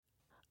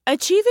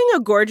Achieving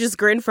a gorgeous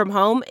grin from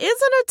home isn't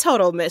a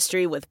total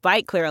mystery with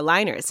Byte Clear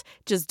aligners.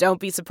 Just don't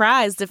be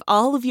surprised if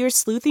all of your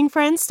sleuthing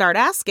friends start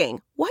asking,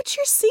 "What's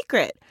your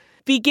secret?"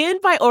 Begin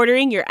by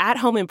ordering your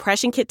at-home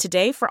impression kit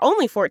today for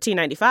only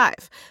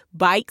 $14.95.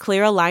 Byte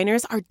Clear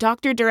aligners are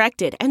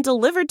doctor-directed and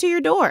delivered to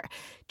your door.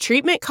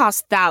 Treatment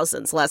costs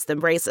thousands less than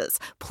braces.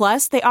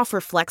 Plus, they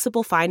offer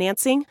flexible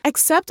financing,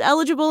 accept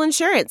eligible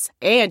insurance,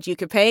 and you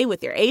can pay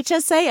with your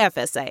HSA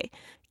FSA.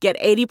 Get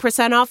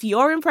 80% off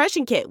your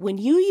impression kit when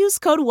you use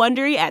code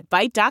WONDERY at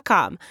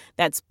Byte.com.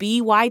 That's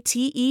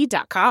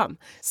BYTE.com.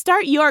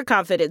 Start your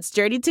confidence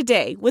journey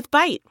today with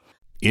Byte.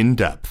 In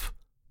Depth,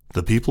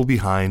 the people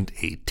behind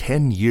a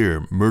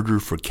 10-year murder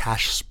for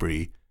cash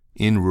spree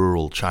in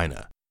rural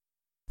China.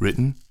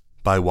 Written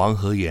by Wang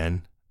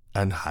Heyan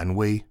and Han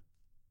Wei.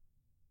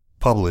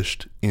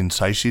 Published in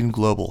Caixin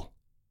Global.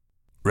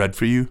 Read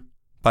for you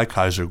by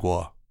Kaiser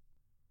Guo.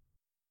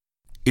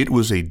 It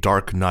was a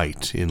dark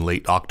night in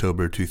late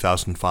October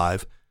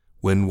 2005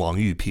 when Wang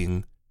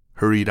Yuping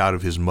hurried out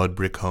of his mud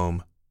brick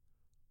home.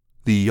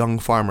 The young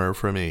farmer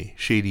from a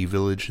shady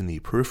village in the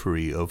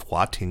periphery of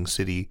Huating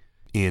City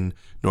in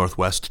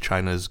northwest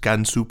China's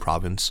Gansu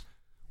province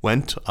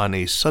went on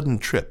a sudden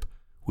trip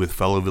with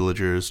fellow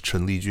villagers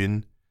Chen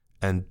Lijun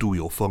and Du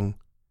Youfeng,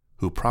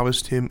 who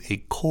promised him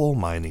a coal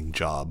mining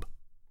job.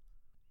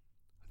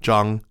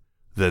 Zhang,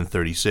 then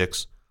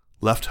 36,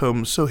 left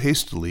home so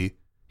hastily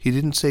he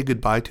didn't say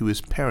goodbye to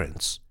his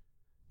parents.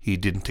 He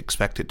didn't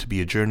expect it to be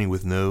a journey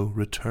with no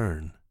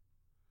return.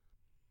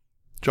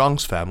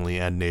 Zhang's family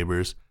and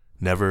neighbors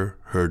never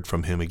heard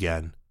from him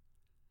again.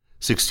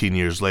 16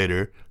 years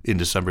later, in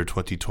December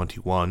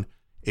 2021,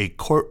 a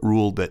court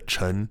ruled that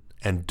Chen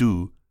and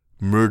Du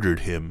murdered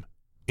him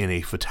in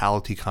a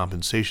fatality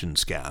compensation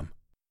scam.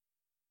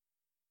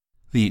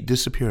 The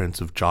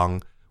disappearance of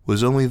Zhang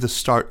was only the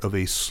start of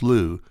a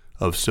slew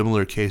of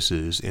similar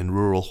cases in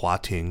rural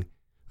Huating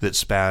that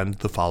spanned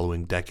the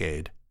following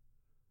decade.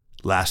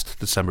 Last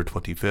December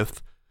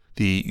 25th,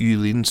 the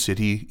Yulin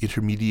City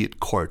Intermediate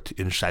Court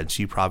in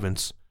Shanxi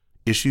Province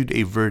issued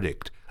a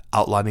verdict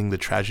outlining the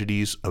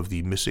tragedies of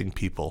the missing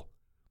people.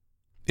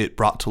 It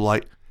brought to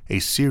light a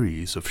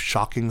series of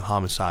shocking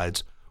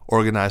homicides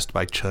organized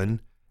by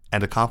Chen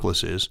and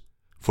accomplices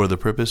for the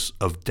purpose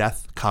of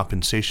death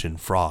compensation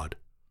fraud.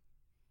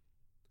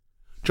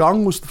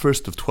 Zhang was the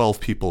first of 12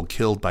 people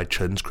killed by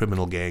Chen's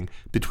criminal gang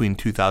between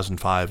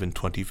 2005 and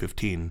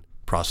 2015,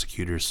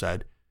 prosecutors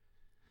said.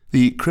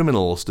 The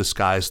criminals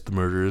disguised the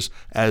murders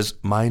as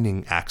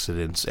mining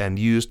accidents and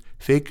used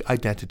fake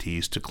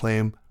identities to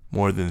claim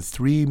more than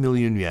 3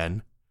 million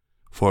yuan,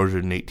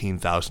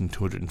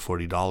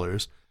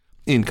 $418,240,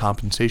 in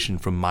compensation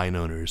from mine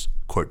owners,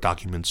 court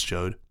documents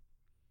showed.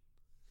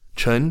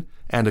 Chen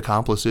and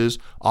accomplices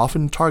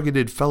often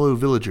targeted fellow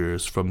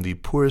villagers from the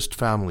poorest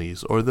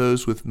families or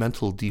those with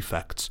mental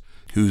defects,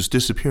 whose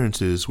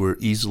disappearances were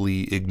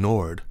easily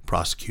ignored,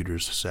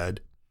 prosecutors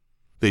said.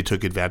 They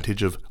took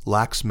advantage of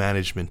lax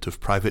management of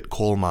private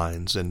coal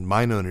mines and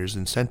mine owners'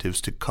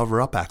 incentives to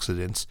cover up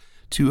accidents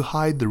to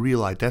hide the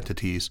real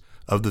identities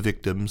of the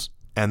victims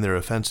and their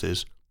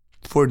offenses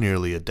for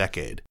nearly a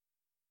decade.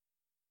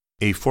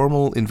 A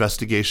formal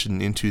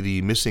investigation into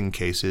the missing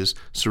cases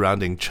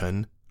surrounding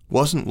Chen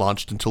wasn't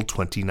launched until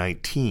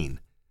 2019.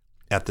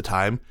 At the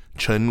time,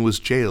 Chen was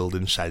jailed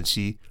in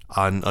Shanxi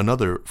on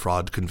another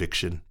fraud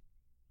conviction.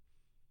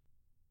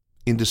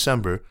 In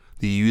December,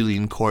 the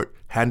Yulin court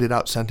handed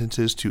out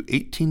sentences to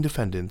 18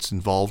 defendants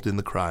involved in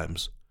the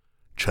crimes.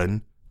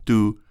 Chen,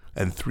 Du,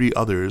 and 3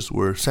 others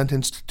were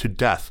sentenced to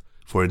death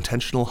for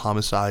intentional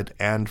homicide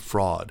and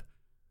fraud.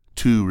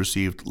 2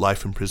 received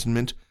life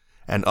imprisonment,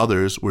 and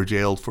others were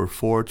jailed for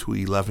 4 to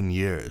 11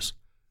 years.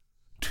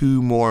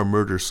 2 more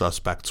murder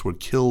suspects were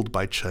killed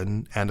by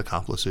Chen and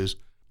accomplices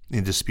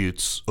in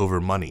disputes over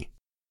money.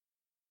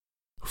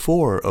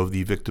 4 of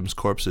the victims'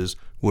 corpses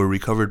were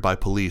recovered by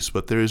police,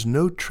 but there is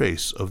no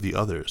trace of the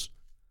others.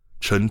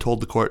 Chen told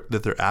the court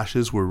that their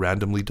ashes were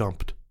randomly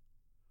dumped.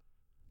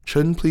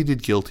 Chen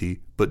pleaded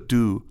guilty, but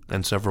Du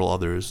and several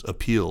others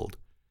appealed.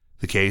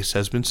 The case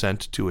has been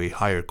sent to a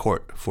higher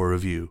court for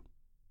review.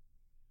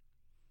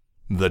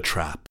 The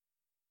Trap.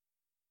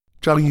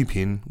 Zhang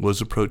Yuping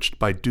was approached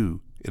by Du,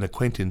 an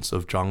acquaintance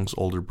of Zhang's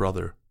older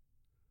brother.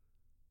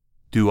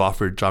 Du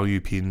offered Zhang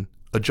Yuping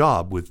a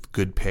job with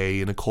good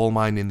pay in a coal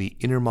mine in the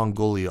Inner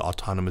Mongolia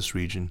Autonomous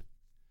Region.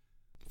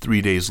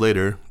 3 days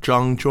later,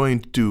 Zhang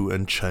joined Du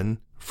and Chen,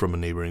 from a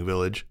neighboring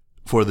village,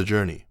 for the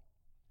journey.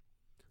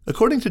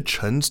 According to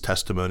Chen's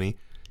testimony,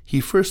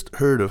 he first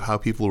heard of how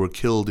people were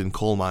killed in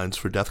coal mines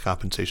for death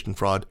compensation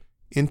fraud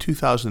in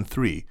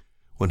 2003,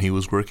 when he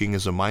was working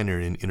as a miner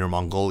in Inner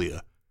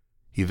Mongolia.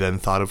 He then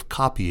thought of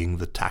copying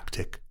the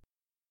tactic.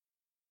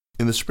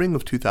 In the spring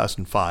of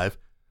 2005,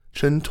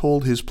 Chen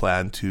told his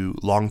plan to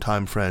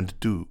longtime friend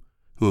Du,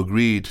 who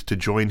agreed to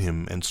join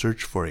him and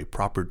search for a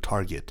proper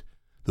target,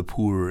 the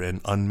poor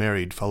and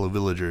unmarried fellow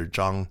villager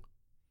Zhang.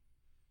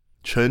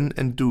 Chen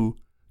and Du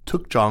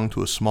took Zhang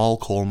to a small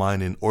coal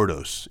mine in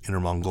Ordos, Inner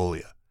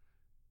Mongolia.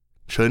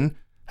 Chen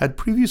had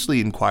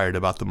previously inquired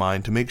about the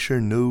mine to make sure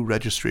no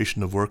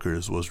registration of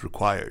workers was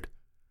required,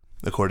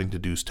 according to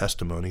Du's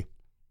testimony.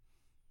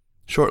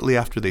 Shortly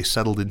after they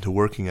settled into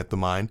working at the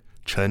mine,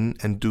 Chen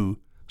and Du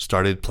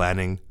started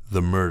planning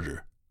the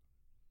murder.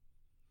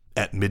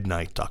 At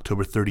midnight,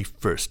 October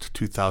 31st,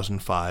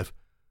 2005,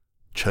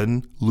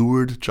 Chen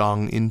lured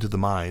Zhang into the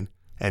mine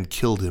and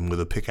killed him with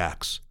a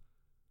pickaxe.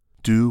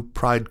 Du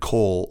pried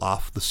coal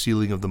off the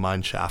ceiling of the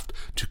mine shaft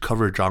to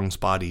cover Zhang's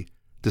body,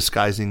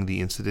 disguising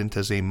the incident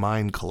as a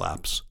mine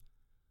collapse.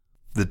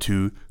 The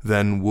two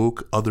then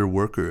woke other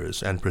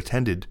workers and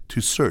pretended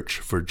to search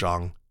for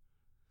Zhang.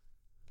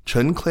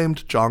 Chen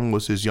claimed Zhang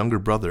was his younger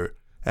brother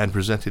and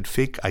presented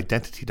fake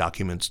identity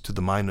documents to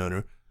the mine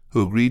owner,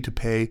 who agreed to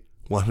pay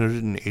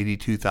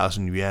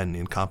 182,000 yuan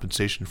in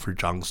compensation for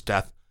Zhang's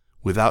death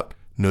without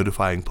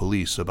notifying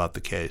police about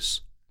the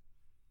case.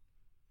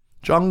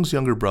 Zhang's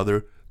younger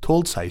brother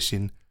told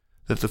Caixin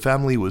that the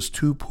family was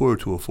too poor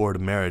to afford a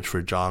marriage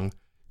for Zhang,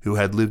 who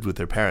had lived with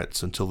their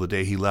parents until the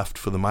day he left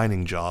for the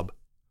mining job.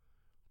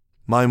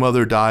 "My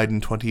mother died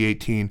in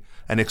 2018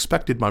 and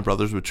expected my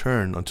brother's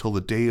return until the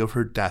day of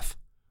her death,"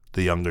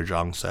 the younger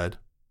Zhang said.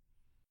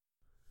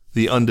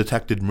 The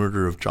undetected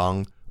murder of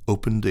Zhang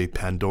opened a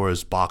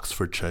Pandora's box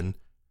for Chen,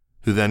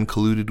 who then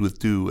colluded with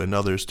Du and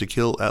others to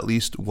kill at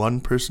least one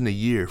person a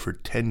year for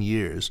 10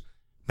 years,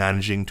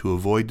 managing to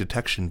avoid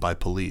detection by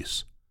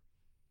police.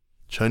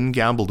 Chen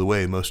gambled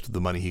away most of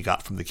the money he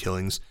got from the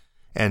killings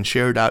and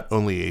shared out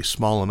only a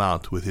small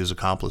amount with his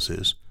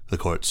accomplices, the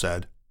court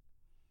said.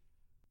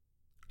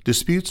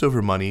 Disputes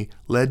over money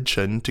led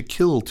Chen to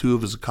kill two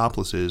of his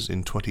accomplices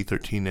in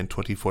 2013 and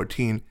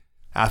 2014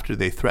 after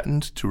they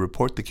threatened to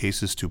report the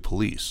cases to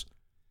police.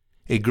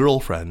 A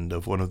girlfriend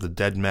of one of the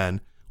dead men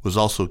was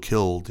also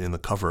killed in the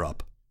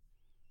cover-up.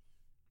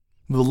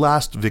 The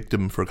last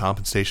victim for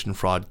compensation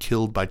fraud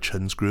killed by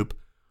Chen's group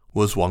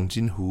was Wang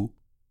Jinhu.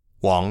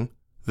 Wang,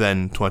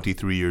 then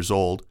 23 years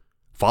old,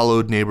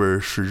 followed neighbor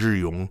Shi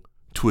Zhiyong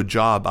to a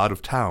job out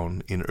of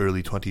town in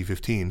early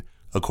 2015,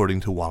 according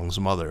to Wang's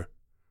mother.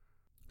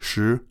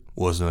 Shi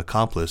was an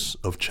accomplice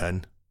of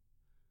Chen.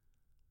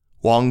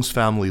 Wang's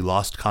family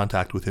lost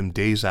contact with him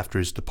days after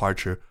his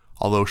departure,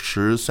 although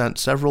Shi sent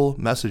several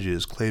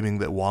messages claiming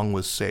that Wang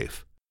was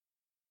safe.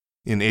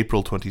 In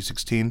April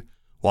 2016,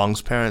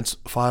 Wang's parents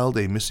filed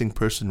a missing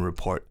person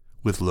report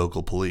with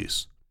local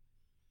police.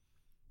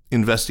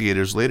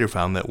 Investigators later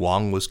found that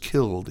Wang was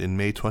killed in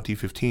May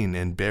 2015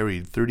 and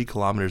buried 30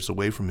 kilometers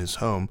away from his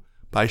home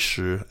by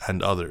Shi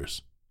and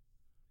others.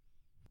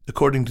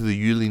 According to the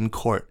Yulin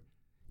court,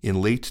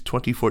 in late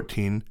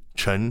 2014,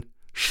 Chen,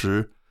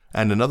 Shi,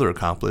 and another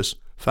accomplice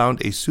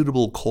found a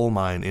suitable coal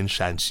mine in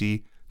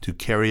Shanxi to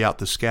carry out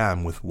the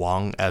scam with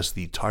Wang as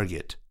the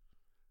target.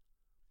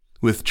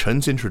 With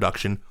Chen's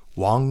introduction,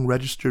 Wang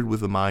registered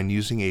with the mine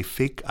using a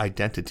fake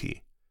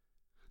identity.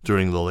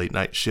 During the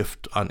late-night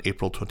shift on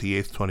April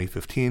 28,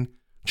 2015,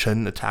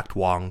 Chen attacked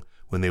Wang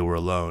when they were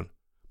alone,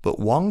 but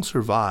Wang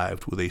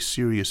survived with a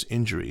serious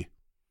injury.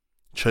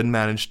 Chen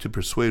managed to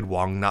persuade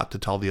Wang not to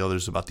tell the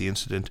others about the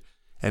incident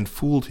and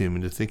fooled him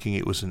into thinking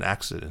it was an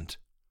accident.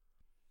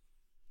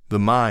 The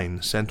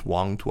mine sent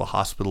Wang to a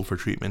hospital for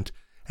treatment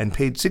and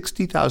paid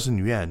 60,000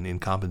 yuan in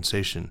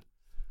compensation.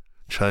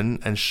 Chen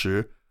and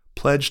Shi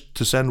pledged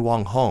to send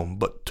Wang home,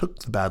 but took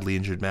the badly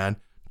injured man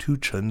to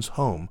Chen's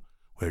home,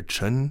 where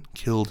Chen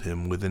killed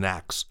him with an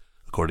axe,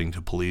 according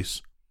to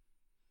police.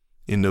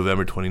 In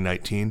November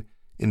 2019,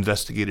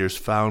 investigators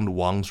found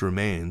Wang's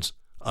remains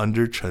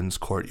under Chen's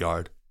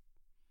courtyard.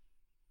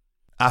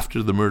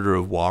 After the murder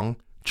of Wang,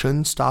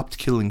 Chen stopped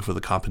killing for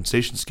the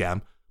compensation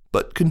scam,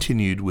 but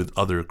continued with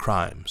other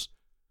crimes.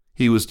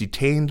 He was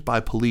detained by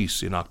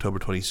police in October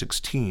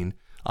 2016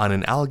 on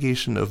an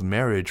allegation of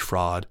marriage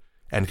fraud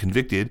and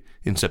convicted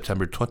in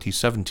September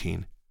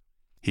 2017.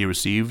 He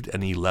received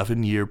an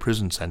 11-year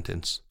prison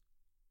sentence.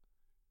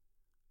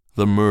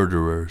 The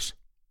murderers.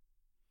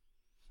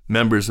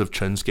 Members of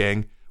Chen's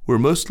gang were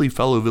mostly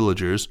fellow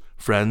villagers,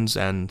 friends,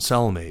 and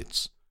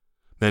cellmates.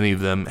 Many of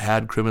them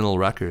had criminal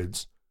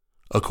records.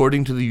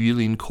 According to the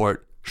Yulin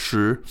court,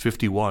 Shi,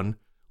 51,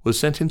 was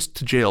sentenced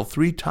to jail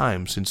 3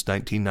 times since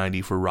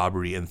 1990 for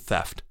robbery and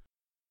theft.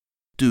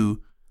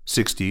 Du,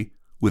 60,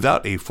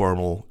 without a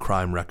formal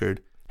crime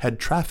record, had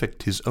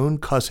trafficked his own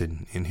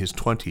cousin in his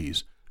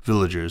 20s,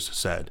 villagers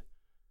said.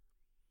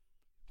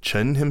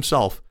 Chen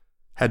himself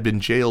had been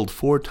jailed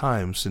 4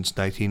 times since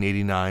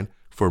 1989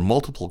 for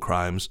multiple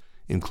crimes,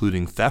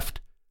 including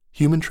theft,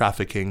 human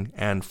trafficking,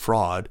 and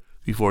fraud,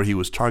 before he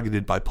was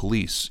targeted by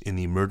police in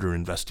the murder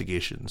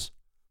investigations.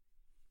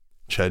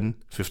 Chen,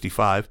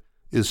 55,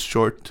 is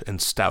short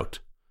and stout.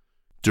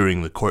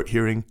 During the court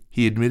hearing,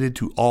 he admitted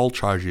to all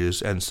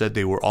charges and said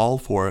they were all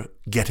for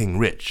getting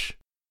rich.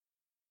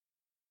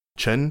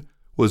 Chen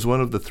was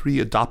one of the 3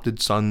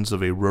 adopted sons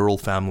of a rural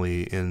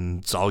family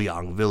in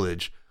Zaoyang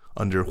village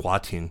under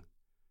Huating.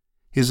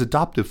 His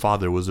adoptive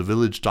father was a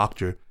village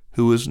doctor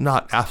who was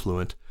not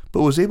affluent,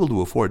 but was able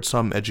to afford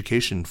some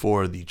education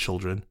for the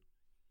children.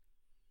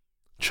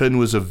 Chen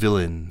was a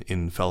villain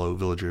in fellow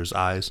villagers'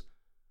 eyes.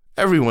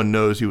 Everyone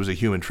knows he was a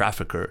human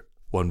trafficker,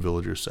 one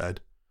villager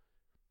said.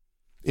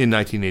 In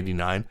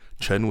 1989,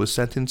 Chen was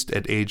sentenced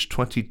at age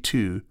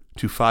 22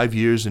 to 5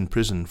 years in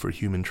prison for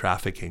human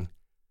trafficking.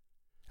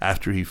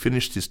 After he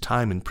finished his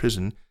time in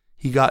prison,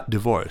 he got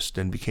divorced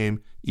and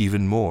became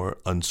even more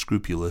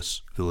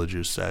unscrupulous,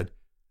 villagers said.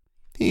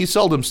 He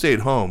seldom stayed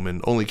home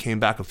and only came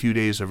back a few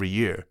days every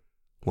year,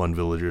 one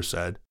villager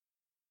said.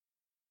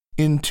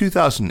 In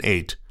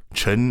 2008,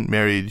 Chen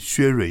married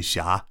Xue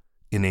Ruixia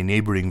in a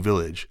neighboring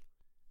village.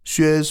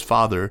 Xue's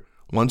father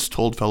once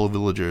told fellow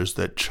villagers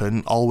that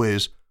Chen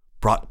always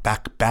brought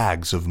back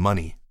bags of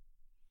money.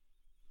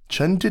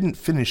 Chen didn't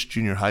finish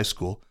junior high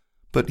school,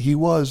 but he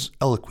was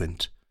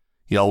eloquent.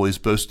 He always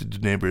boasted to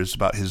neighbors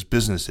about his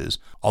businesses,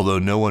 although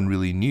no one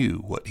really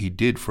knew what he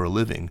did for a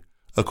living,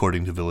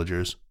 according to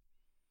villagers.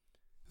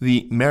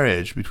 The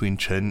marriage between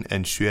Chen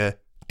and Xue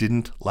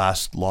didn't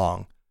last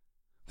long.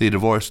 They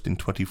divorced in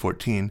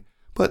 2014,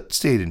 but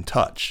stayed in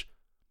touch.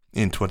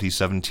 In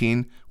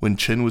 2017, when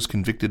Chen was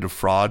convicted of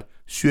fraud,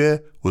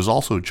 Xue was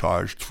also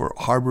charged for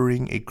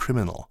harboring a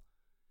criminal.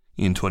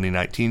 In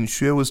 2019,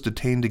 Xue was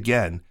detained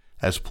again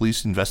as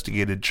police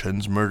investigated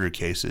Chen's murder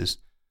cases.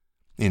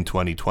 In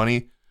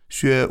 2020,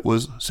 Xue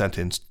was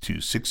sentenced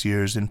to 6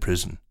 years in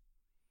prison.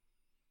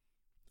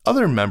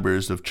 Other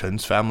members of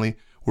Chen's family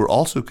were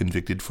also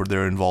convicted for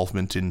their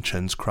involvement in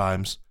Chen's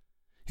crimes.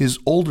 His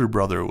older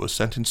brother was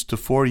sentenced to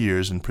 4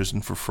 years in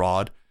prison for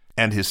fraud,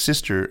 and his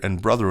sister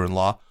and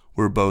brother-in-law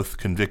were both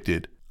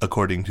convicted,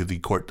 according to the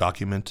court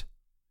document.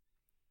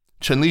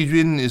 Chen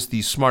Lijun is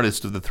the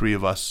smartest of the three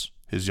of us,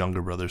 his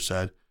younger brother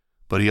said,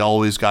 but he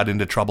always got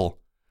into trouble.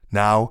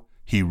 Now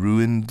he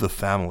ruined the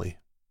family.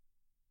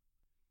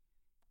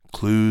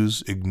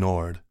 Clues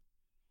ignored.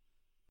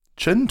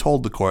 Chen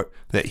told the court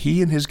that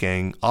he and his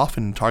gang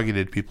often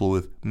targeted people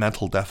with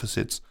mental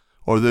deficits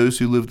or those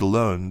who lived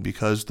alone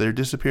because their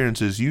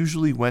disappearances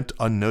usually went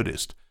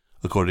unnoticed,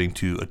 according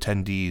to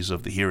attendees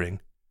of the hearing.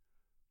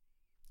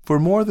 For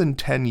more than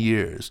 10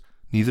 years,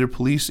 neither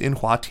police in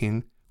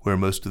Huating, where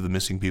most of the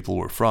missing people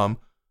were from,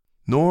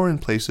 nor in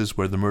places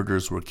where the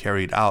murders were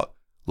carried out,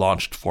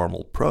 launched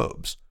formal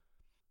probes.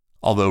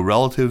 Although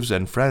relatives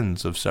and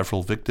friends of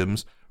several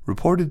victims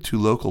reported to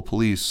local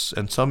police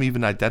and some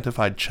even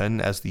identified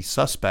Chen as the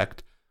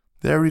suspect,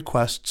 their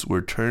requests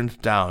were turned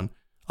down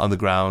on the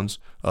grounds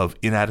of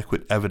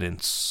inadequate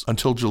evidence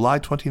until July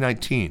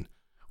 2019,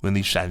 when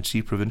the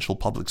Shanxi Provincial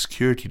Public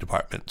Security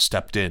Department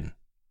stepped in.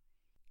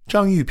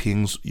 Zhang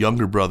Yuping's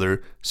younger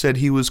brother said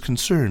he was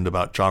concerned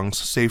about Zhang's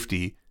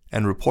safety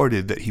and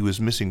reported that he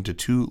was missing to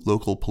 2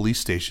 local police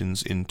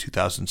stations in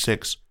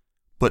 2006,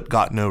 but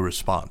got no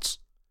response.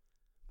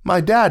 My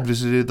dad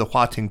visited the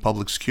Huating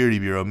Public Security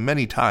Bureau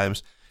many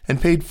times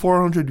and paid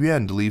 400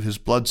 yuan to leave his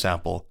blood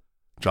sample,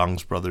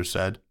 Zhang's brother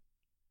said.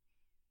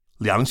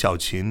 Liang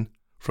Xiaoqin,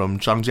 from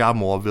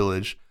Zhangjiamo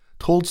village,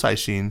 told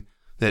Caixin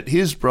that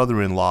his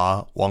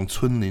brother-in-law, Wang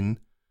Cunlin,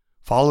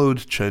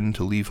 followed Chen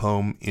to leave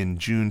home in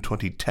June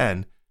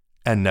 2010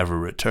 and never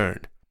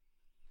returned.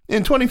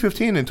 In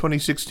 2015 and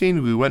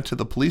 2016, we went to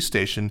the police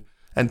station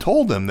and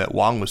told them that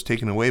Wang was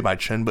taken away by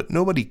Chen, but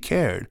nobody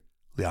cared,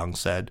 Liang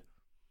said.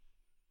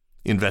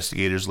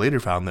 Investigators later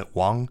found that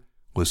Wang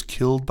was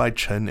killed by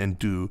Chen and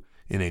Du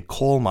in a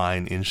coal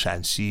mine in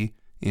Shanxi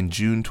in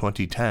June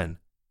 2010,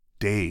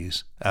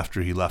 days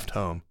after he left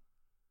home.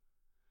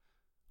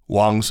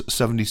 Wang's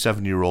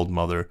 77-year-old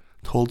mother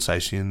told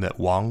Caixin that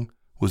Wang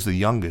was the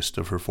youngest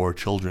of her 4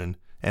 children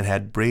and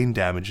had brain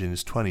damage in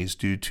his 20s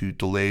due to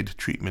delayed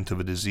treatment of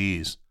a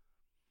disease.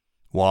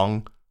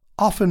 Wang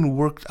often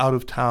worked out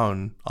of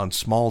town on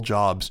small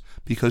jobs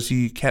because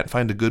he can't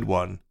find a good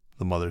one,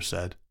 the mother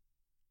said.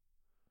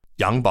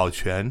 Yang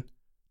Baoquan,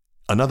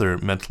 another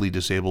mentally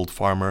disabled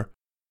farmer,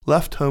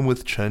 left home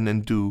with Chen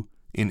and Du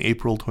in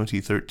April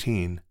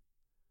 2013.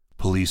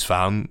 Police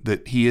found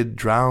that he had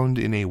drowned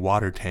in a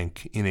water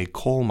tank in a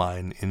coal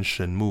mine in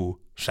Shenmu,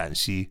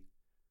 Shanxi.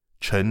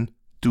 Chen,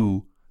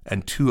 Du,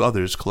 and 2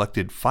 others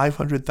collected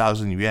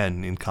 500,000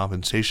 yuan in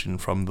compensation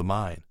from the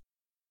mine.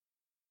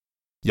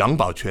 Yang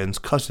Baoquan's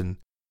cousin,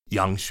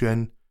 Yang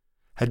Xuan,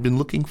 had been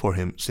looking for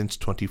him since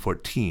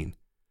 2014.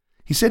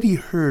 He said he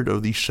heard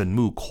of the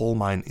Shenmu coal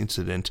mine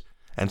incident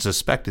and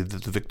suspected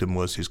that the victim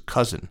was his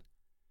cousin.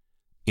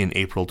 In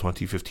April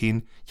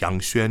 2015, Yang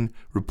Xuan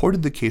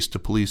reported the case to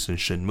police in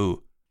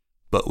Shenmu,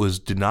 but was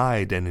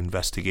denied an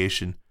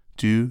investigation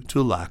due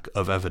to lack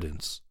of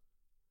evidence.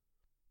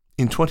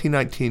 In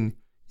 2019,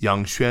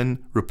 Yang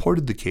Xuan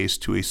reported the case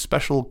to a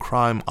special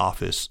crime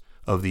office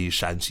of the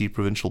Shanxi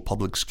Provincial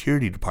Public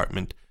Security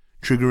Department,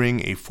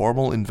 triggering a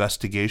formal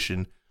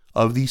investigation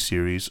of the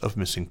series of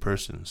missing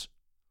persons.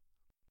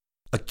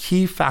 A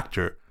key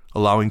factor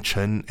allowing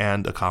Chen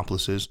and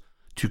accomplices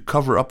to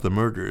cover up the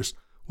murders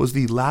was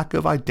the lack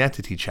of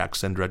identity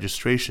checks and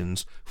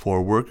registrations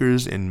for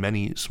workers in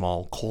many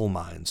small coal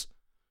mines.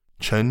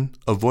 Chen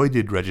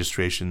avoided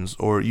registrations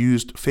or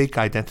used fake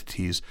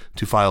identities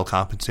to file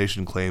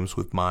compensation claims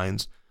with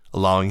mines,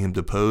 allowing him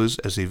to pose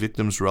as a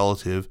victim's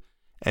relative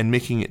and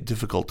making it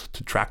difficult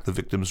to track the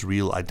victim's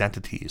real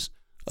identities,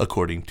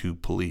 according to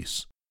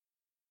police.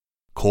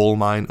 Coal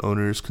mine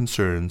owners'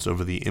 concerns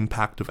over the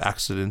impact of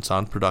accidents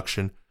on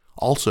production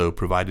also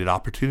provided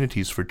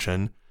opportunities for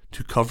Chen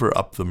to cover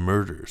up the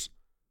murders.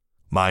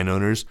 Mine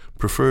owners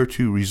prefer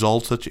to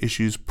resolve such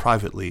issues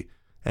privately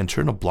and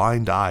turn a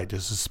blind eye to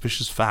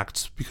suspicious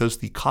facts because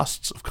the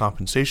costs of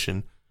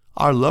compensation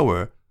are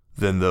lower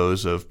than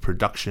those of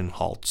production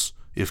halts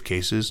if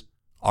cases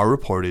are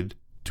reported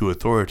to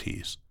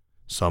authorities,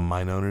 some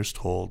mine owners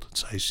told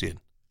Caixin.